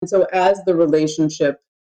And so as the relationship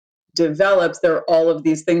develops, there are all of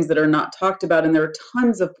these things that are not talked about, and there are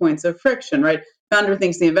tons of points of friction, right? Founder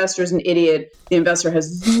thinks the investor is an idiot. The investor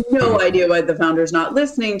has no idea why the founder is not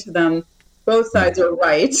listening to them. Both sides are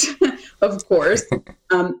right, of course.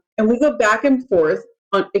 And we go back and forth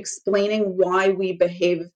on explaining why we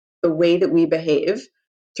behave the way that we behave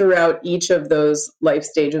throughout each of those life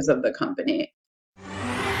stages of the company.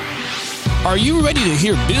 Are you ready to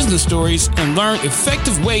hear business stories and learn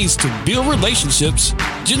effective ways to build relationships,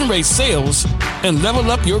 generate sales, and level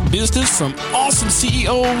up your business from awesome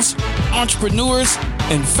CEOs, entrepreneurs,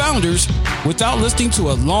 and founders without listening to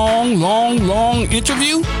a long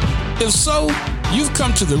interview? If so, you've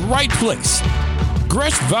come to the right place.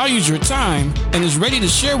 Gresh values your time and is ready to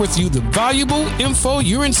share with you the valuable info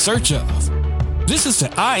you're in search of. This is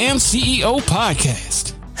the I Am CEO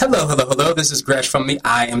podcast. Hello. This is Gresh from the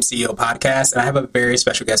I Am CEO podcast, and I have a very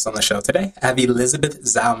special guest on the show today. I have Elizabeth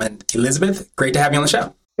Zalman. Elizabeth, great to have you on the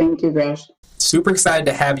show. Thank you, Gresh. Super excited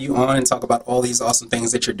to have you on and talk about all these awesome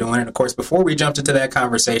things that you're doing. And of course, before we jumped into that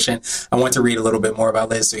conversation, I want to read a little bit more about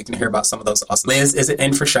Liz so you can hear about some of those awesome. Liz is an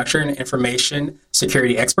infrastructure and information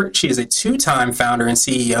security expert. She is a 2-time founder and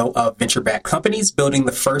CEO of venture-backed companies, building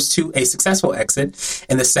the first to a successful exit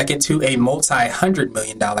and the second to a multi-$100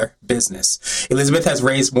 million business. Elizabeth has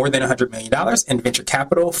raised more than $100 million in venture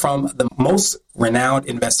capital from the most renowned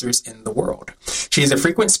investors in the world. She is a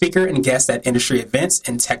frequent speaker and guest at industry events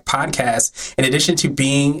and tech podcasts, in addition to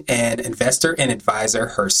being an investor and advisor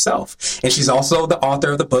herself. And she's also the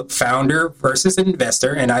author of the book, Founder versus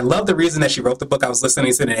Investor. And I love the reason that she wrote the book. I was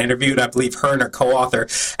listening to an interview, and I believe her and her co-author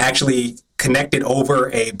actually connected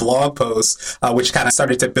over a blog post, which kind of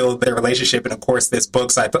started to build their relationship. And of course, this book.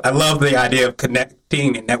 So I love the idea of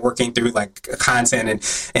connecting and networking through like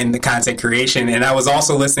content and the content creation. And I was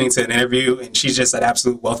also listening to an interview, and she's just an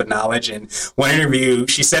absolute wealth of knowledge. And one interview,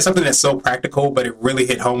 she said something that's so practical, but it really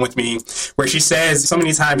hit home with me, where she says so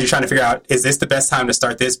many times you're trying to figure out, is this the best time to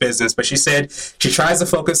start this business? But she said she tries to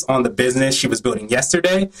focus on the business she was building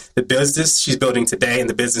yesterday, the business she's building today, and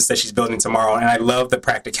the business that she's building tomorrow. And I love the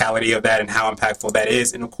practicality of that and how impactful that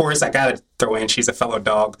is. And of course, I got to throw in, she's a fellow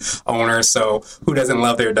dog owner. So who doesn't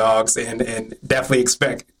love their dogs, and definitely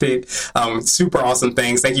expected super awesome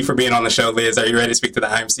things. Thank you for being on the show, Liz. Are you ready to speak to the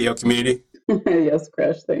IMCO community? Yes,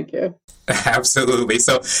 Gresh, thank you. Absolutely.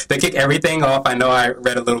 So to kick everything off, I know I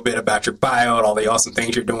read a little bit about your bio and all the awesome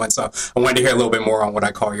things you're doing. So I wanted to hear a little bit more on what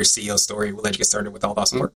I call your CEO story. We'll let you get started with all the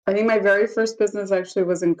awesome work. I think my very first business actually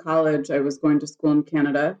was in college. I was going to school in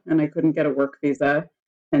Canada, and I couldn't get a work visa.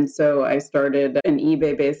 And so I started an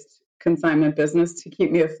eBay-based consignment business to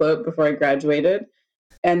keep me afloat before I graduated.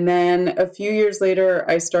 And then a few years later,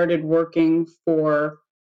 I started working for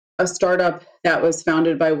a startup that was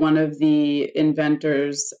founded by one of the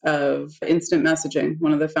inventors of instant messaging,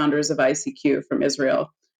 one of the founders of ICQ from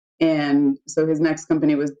Israel. And so his next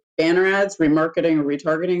company was banner ads, remarketing or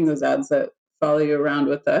retargeting, those ads that follow you around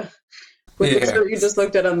with the shirt you just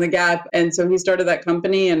looked at on the Gap. And so he started that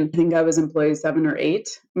company, and I think I was employee 7 or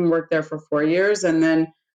 8 and worked there for 4 years. And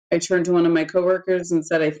then I turned to one of my coworkers and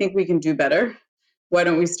said, I think we can do better. Why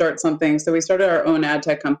don't we start something? So we started our own ad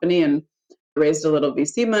tech company and raised a little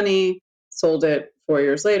VC money, sold it 4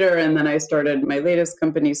 years later. And then I started my latest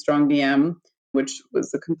company, StrongDM, which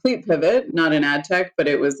was a complete pivot, not in ad tech, but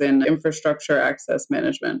it was in infrastructure access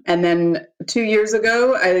management. And then 2 years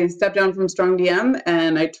ago, I stepped down from StrongDM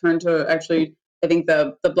and I turned to actually, I think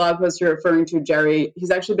the blog post you're referring to, Jerry,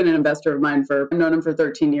 he's actually been an investor of mine I've known him for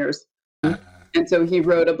 13 years. And so he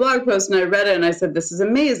wrote a blog post and I read it and I said, this is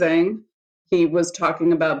amazing. He was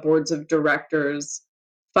talking about boards of directors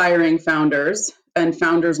firing founders, and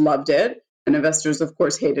founders loved it. And investors, of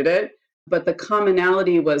course, hated it. But the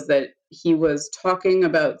commonality was that he was talking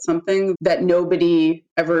about something that nobody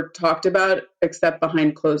ever talked about except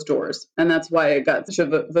behind closed doors. And that's why it got such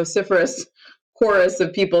a vociferous chorus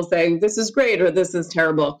of people saying, this is great or this is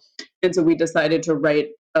terrible. And so we decided to write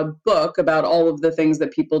a book about all of the things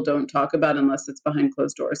that people don't talk about unless it's behind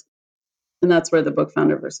closed doors. And that's where the book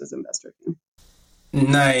Founder versus Investor came.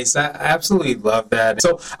 Nice. I absolutely love that.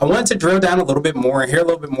 So I wanted to drill down a little bit more and hear a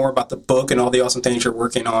little bit more about the book and all the awesome things you're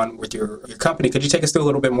working on with your company. Could you take us through a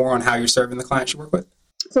little bit more on how you're serving the clients you work with?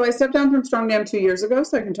 So I stepped down from StrongDM 2 years ago,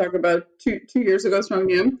 so I can talk about two years ago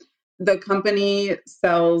StrongDM. The company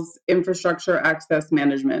sells infrastructure access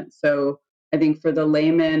management. So I think for the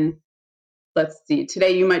layman, let's see,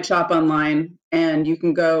 today you might shop online and you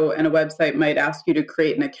can go and a website might ask you to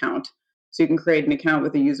create an account. So you can create an account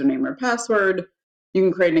with a username or password. You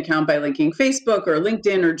can create an account by linking Facebook or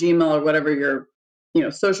LinkedIn or Gmail or whatever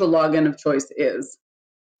your social login of choice is.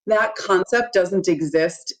 That concept doesn't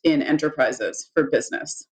exist in enterprises for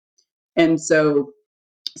business. And so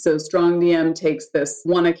Strong DM takes this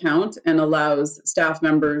one account and allows staff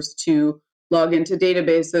members to log into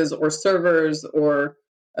databases or servers or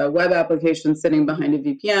a web application sitting behind a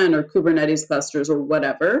VPN or Kubernetes clusters or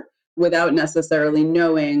whatever without necessarily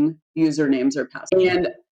knowing usernames or passwords. And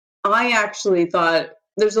I actually thought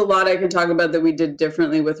there's a lot I can talk about that we did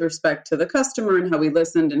differently with respect to the customer and how we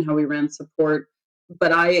listened and how we ran support.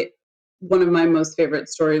 But one of my most favorite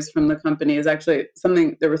stories from the company is actually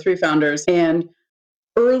there were 3 founders, and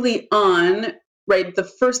early on, right, the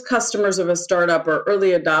first customers of a startup are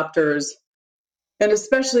early adopters. And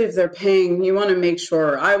especially if they're paying, I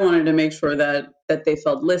wanted to make sure that they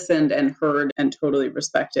felt listened and heard and totally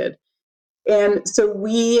respected. And so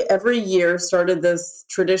we, every year, started this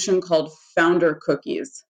tradition called founder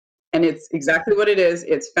cookies. And it's exactly what it is.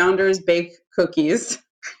 It's founders bake cookies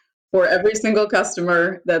for every single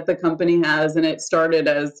customer that the company has. And it started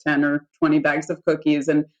as 10 or 20 bags of cookies.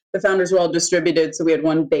 And the founders were all distributed. So we had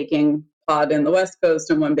one baking pod in the West Coast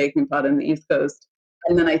and one baking pod in the East Coast.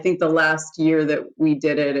 And then I think the last year that we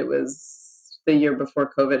did it, it was the year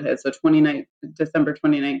before COVID hit. So December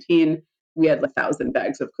 2019, we had 1,000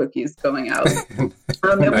 bags of cookies going out. And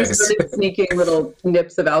we started sneaking little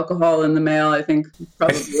nips of alcohol in the mail, I think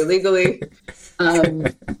probably illegally.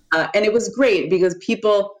 And it was great because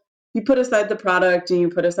you put aside the product and you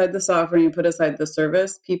put aside the software and you put aside the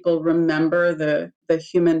service, people remember the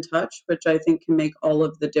human touch, which I think can make all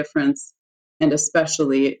of the difference, and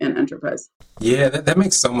especially in enterprise. Yeah, that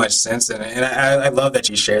makes so much sense. And I love that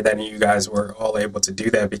you shared that and you guys were all able to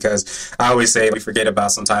do that, because I always say we forget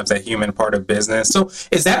about sometimes that human part of business. So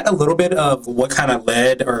is that a little bit of what kind of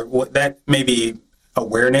led, or what that maybe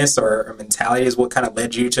awareness or mentality is what kind of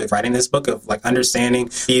led you to writing this book, of like understanding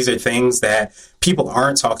these are things that people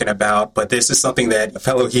aren't talking about, but this is something that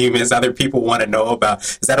fellow humans, other people want to know about?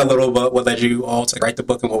 Is that a little bit what led you all to write the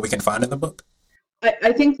book and what we can find in the book?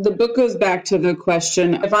 I think the book goes back to the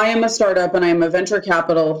question, if I am a startup and I am a venture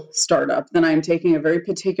capital startup, then I'm taking a very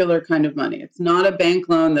particular kind of money. It's not a bank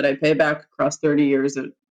loan that I pay back across 30 years at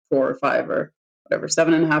 4 or 5 or whatever,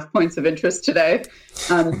 7.5 points of interest today.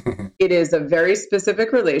 It is a very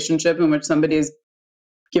specific relationship in which somebody is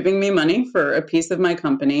giving me money for a piece of my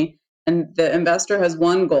company. And the investor has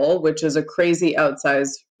one goal, which is a crazy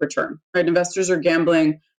outsized return, right? Investors are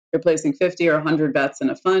gambling. They're placing 50 or 100 bets in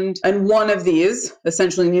a fund. And one of these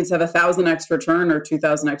essentially needs to have 1,000x return or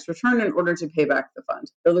 2,000x return in order to pay back the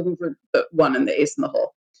fund. They're looking for the one and the ace in the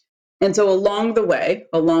hole. And so along the way,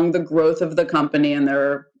 along the growth of the company, and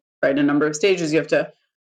there are a number of stages, you have to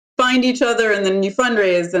find each other, and then you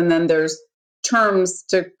fundraise, and then there's terms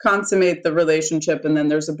to consummate the relationship, and then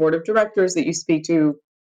there's a board of directors that you speak to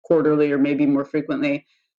quarterly or maybe more frequently.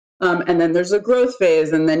 And then there's a growth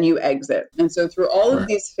phase, and then you exit. And so through all of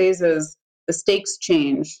these phases, the stakes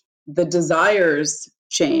change, the desires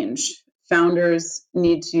change. Founders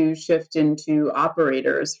need to shift into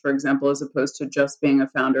operators, for example, as opposed to just being a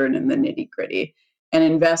founder and in the nitty gritty. And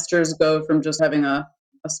investors go from just having a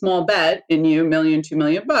small bet in you, $1 million, $2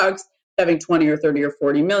 million, having 20 or 30 or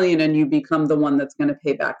 40 million, and you become the one that's going to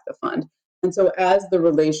pay back the fund. And so as the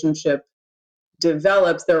relationship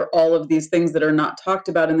develops, there are all of these things that are not talked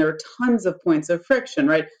about, and there are tons of points of friction,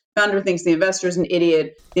 right? Founder thinks the investor is an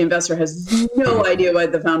idiot. The investor has no idea why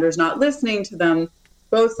the founder is not listening to them.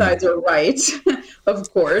 Both sides are right,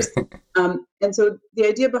 of course. And so the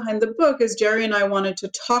idea behind the book is Jerry and I wanted to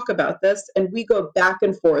talk about this, and we go back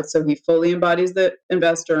and forth. So he fully embodies the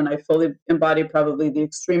investor, and I fully embody probably the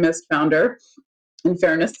extremist founder, in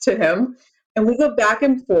fairness to him. And we go back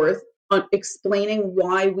and forth on explaining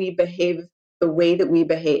why we behave the way that we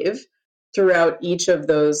behave throughout each of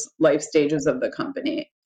those life stages of the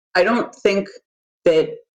company. I don't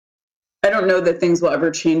know that things will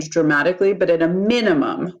ever change dramatically, but at a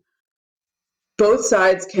minimum, both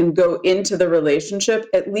sides can go into the relationship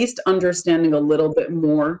at least understanding a little bit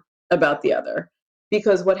more about the other.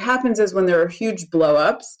 Because what happens is when there are huge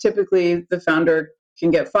blow-ups, typically the founder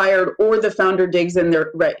can get fired, or the founder digs in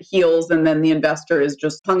their heels and then the investor is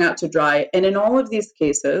just hung out to dry. And in all of these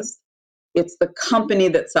cases, it's the company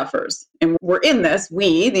that suffers. And we're in this,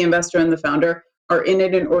 we, the investor and the founder, are in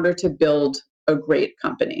it in order to build a great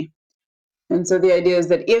company. And so the idea is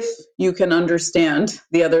that if you can understand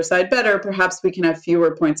the other side better, perhaps we can have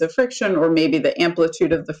fewer points of friction, or maybe the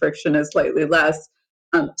amplitude of the friction is slightly less,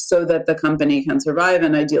 so that the company can survive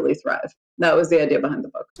and ideally thrive. That was the idea behind the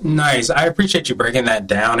book. Nice. I appreciate you breaking that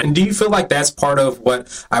down. And do you feel like that's part of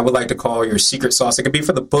what I would like to call your secret sauce? It could be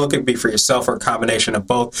for the book, it could be for yourself, or a combination of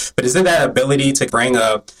both. But is it that ability to bring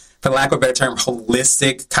a, for lack of a better term,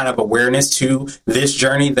 holistic kind of awareness to this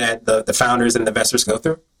journey that the founders and investors go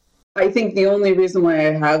through? I think the only reason why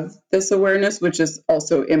I have this awareness, which is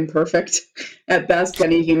also imperfect at best,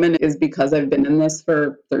 any human, is because I've been in this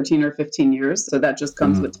for 13 or 15 years. So that just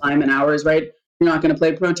comes with time and hours, right? You're not going to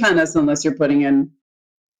play pro tennis unless you're putting in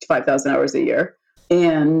 5,000 hours a year.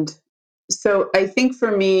 And so I think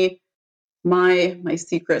for me, my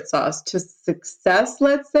secret sauce to success,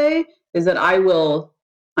 let's say, is that I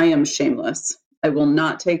am shameless. I will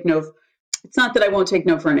not take no. It's not that I won't take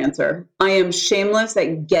no for an answer. I am shameless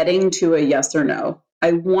at getting to a yes or no.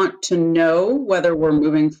 I want to know whether we're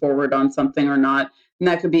moving forward on something or not. And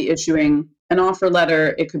that could be issuing an offer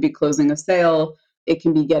letter. It could be closing a sale. It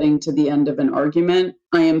can be getting to the end of an argument.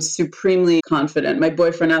 I am supremely confident. My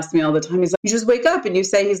boyfriend asks me all the time, he's like, you just wake up and you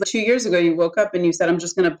say, he's like, 2 years ago, you woke up and you said, I'm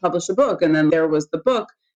just going to publish a book. And then there was the book.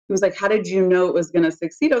 He was like, how did you know it was going to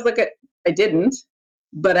succeed? I was like, I didn't,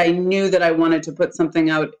 but I knew that I wanted to put something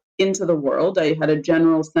out into the world. I had a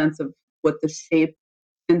general sense of what the shape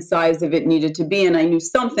and size of it needed to be. And I knew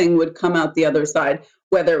something would come out the other side,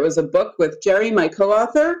 whether it was a book with Jerry, my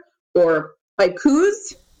co-author, or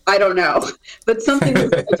haikus, I don't know, but something was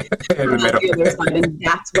come out the other side. And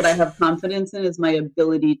that's what I have confidence in, is my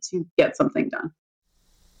ability to get something done.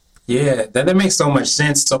 Yeah, that makes so much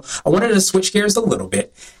sense. So I wanted to switch gears a little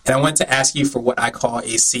bit, and I want to ask you for what I call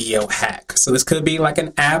a CEO hack. So this could be like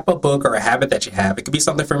an app, a book, or a habit that you have. It could be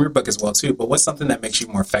something from your book as well, too. But what's something that makes you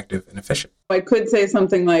more effective and efficient? I could say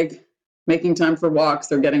something like making time for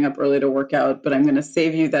walks or getting up early to work out, but I'm going to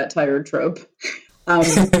save you that tired trope.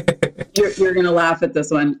 You're going to laugh at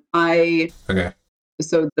this one. Okay.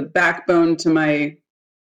 So the backbone to my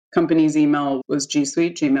company's email was G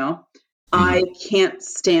Suite, Gmail. I can't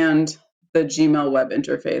stand the Gmail web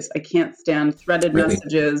interface. I can't stand threaded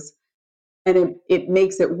messages. And it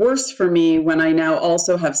makes it worse for me when I now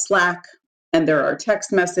also have Slack, and there are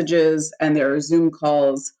text messages and there are Zoom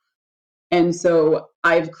calls. And so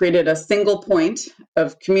I've created a single point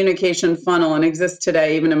of communication funnel, and exists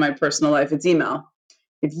today, even in my personal life. It's email.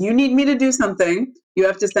 If you need me to do something, you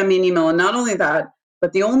have to send me an email. And not only that,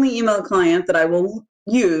 but the only email client that I will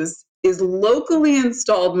use is locally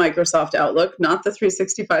installed Microsoft Outlook, not the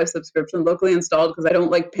 365 subscription, locally installed, because I don't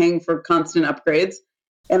like paying for constant upgrades.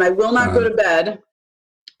 And I will not go to bed.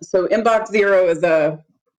 So inbox zero is a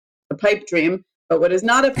pipe dream, but what is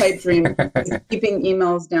not a pipe dream is keeping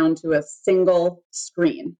emails down to a single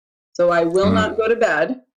screen. So I will not go to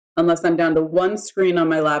bed unless I'm down to one screen on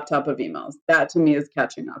my laptop of emails. That to me is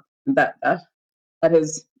catching up. That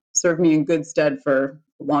has served me in good stead for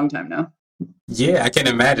a long time now. Yeah, I can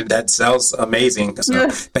imagine. That sounds amazing. So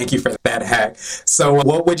thank you for that hack. So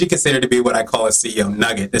what would you consider to be what I call a CEO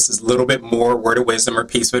nugget? This is a little bit more word of wisdom or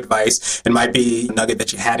piece of advice. It might be a nugget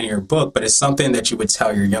that you had in your book, but it's something that you would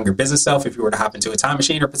tell your younger business self if you were to hop into a time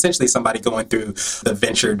machine, or potentially somebody going through the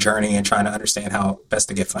venture journey and trying to understand how best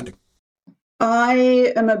to get funding.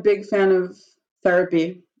 I am a big fan of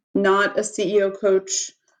therapy, not a CEO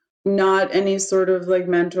coach, not any sort of like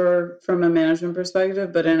mentor from a management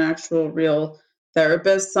perspective, but an actual real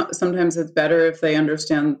therapist. Sometimes it's better if they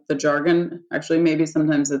understand the jargon. Actually, maybe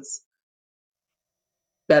sometimes it's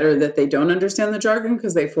better that they don't understand the jargon,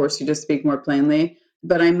 because they force you to speak more plainly.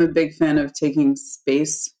 But I'm a big fan of taking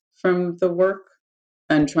space from the work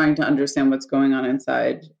and trying to understand what's going on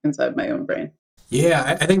inside my own brain.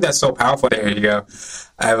 Yeah, I think that's so powerful. There you go.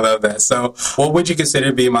 I love that. So what would you consider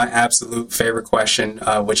to be my absolute favorite question,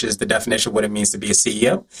 which is the definition of what it means to be a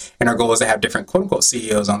CEO? And our goal is to have different quote unquote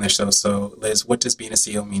CEOs on this show. So Liz, what does being a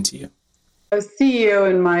CEO mean to you? A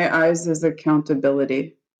CEO in my eyes is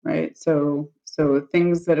accountability, right? So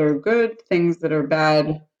things that are good, things that are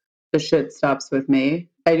bad, the shit stops with me.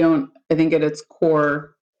 I think at its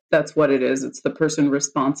core, that's what it is. It's the person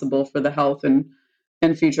responsible for the health and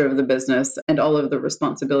future of the business, and all of the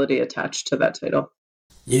responsibility attached to that title.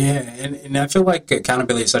 Yeah, and I feel like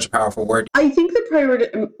accountability is such a powerful word. I think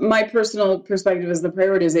my personal perspective is the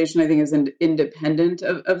prioritization, I think, is independent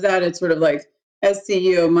of that. It's sort of like, as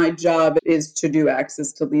CEO, my job is to do X,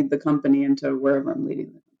 is to lead the company into wherever I'm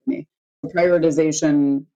leading the company.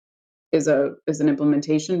 Prioritization is an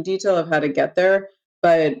implementation detail of how to get there.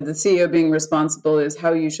 But the CEO being responsible is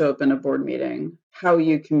how you show up in a board meeting, how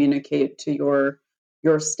you communicate to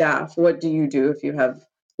your staff. What do you do if you have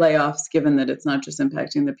layoffs, given that it's not just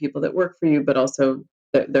impacting the people that work for you, but also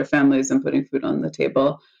their families and putting food on the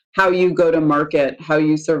table? How you go to market, how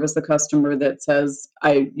you service a customer that says,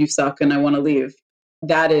 you suck and I want to leave.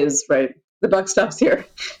 That is, right, the buck stops here.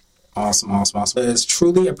 Awesome. Liz,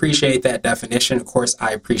 truly appreciate that definition. Of course,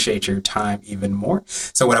 I appreciate your time even more.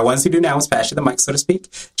 So what I want to do now is pass you the mic, so to speak,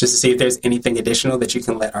 just to see if there's anything additional that you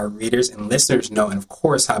can let our readers and listeners know. And of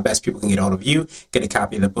course, how best people can get hold of you, get a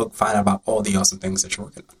copy of the book, find out about all the awesome things that you're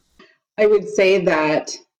working on. I would say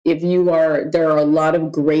that there are a lot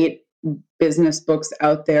of great business books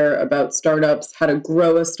out there about startups, how to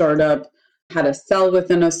grow a startup, how to sell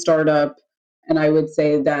within a startup. And I would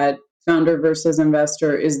say that Founder versus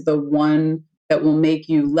Investor is the one that will make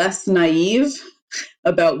you less naive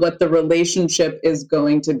about what the relationship is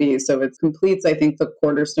going to be. So it completes, I think, the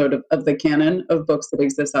cornerstone of the canon of books that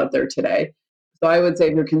exists out there today. So I would say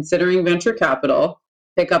if you're considering venture capital,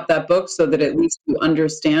 pick up that book so that at least you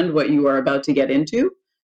understand what you are about to get into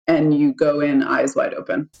and you go in eyes wide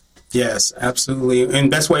open. Yes, absolutely.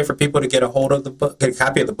 And best way for people to get a hold of the book, get a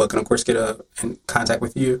copy of the book, and of course get in contact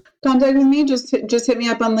with you. Contact with me. Just hit me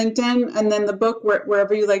up on LinkedIn, and then the book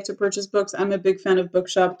wherever you like to purchase books. I'm a big fan of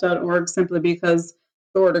bookshop.org simply because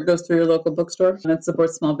the order goes through your local bookstore and it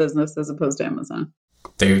supports small business as opposed to Amazon.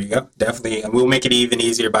 There you go. Definitely. And we'll make it even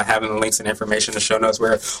easier by having the links and information in the show notes.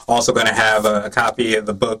 We're also going to have a copy of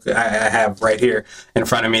the book I have right here in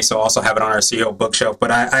front of me. So also have it on our CEO bookshelf. But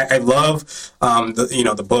I love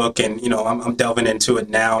the book, and I'm delving into it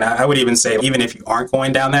now. And I would even say, even if you aren't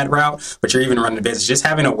going down that route, but you're even running a business, just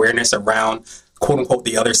having awareness around quote unquote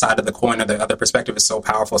the other side of the coin or the other perspective is so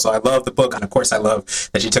powerful. So I love the book, and of course I love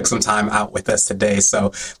that you took some time out with us today.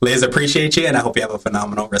 So Liz, appreciate you, and I hope you have a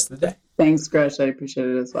phenomenal rest of the day. Thanks, Gresh. I appreciate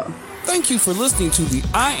it as well. Thank you for listening to the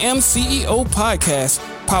I Am CEO podcast,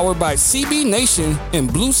 powered by CB Nation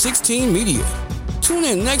and Blue 16 Media. Tune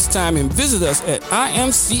in next time and visit us at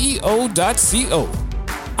IAM1997.co.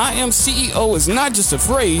 I Am CEO is not just a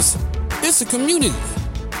phrase, it's a community.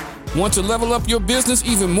 Want to level up your business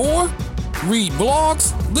even more? Read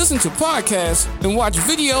blogs, listen to podcasts, and watch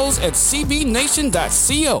videos at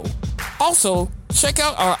cbnation.co. Also, check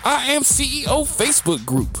out our I Am CEO Facebook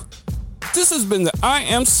group. This has been the I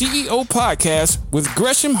Am CEO podcast with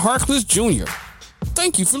Gresham Harkless Jr.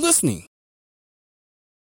 Thank you for listening.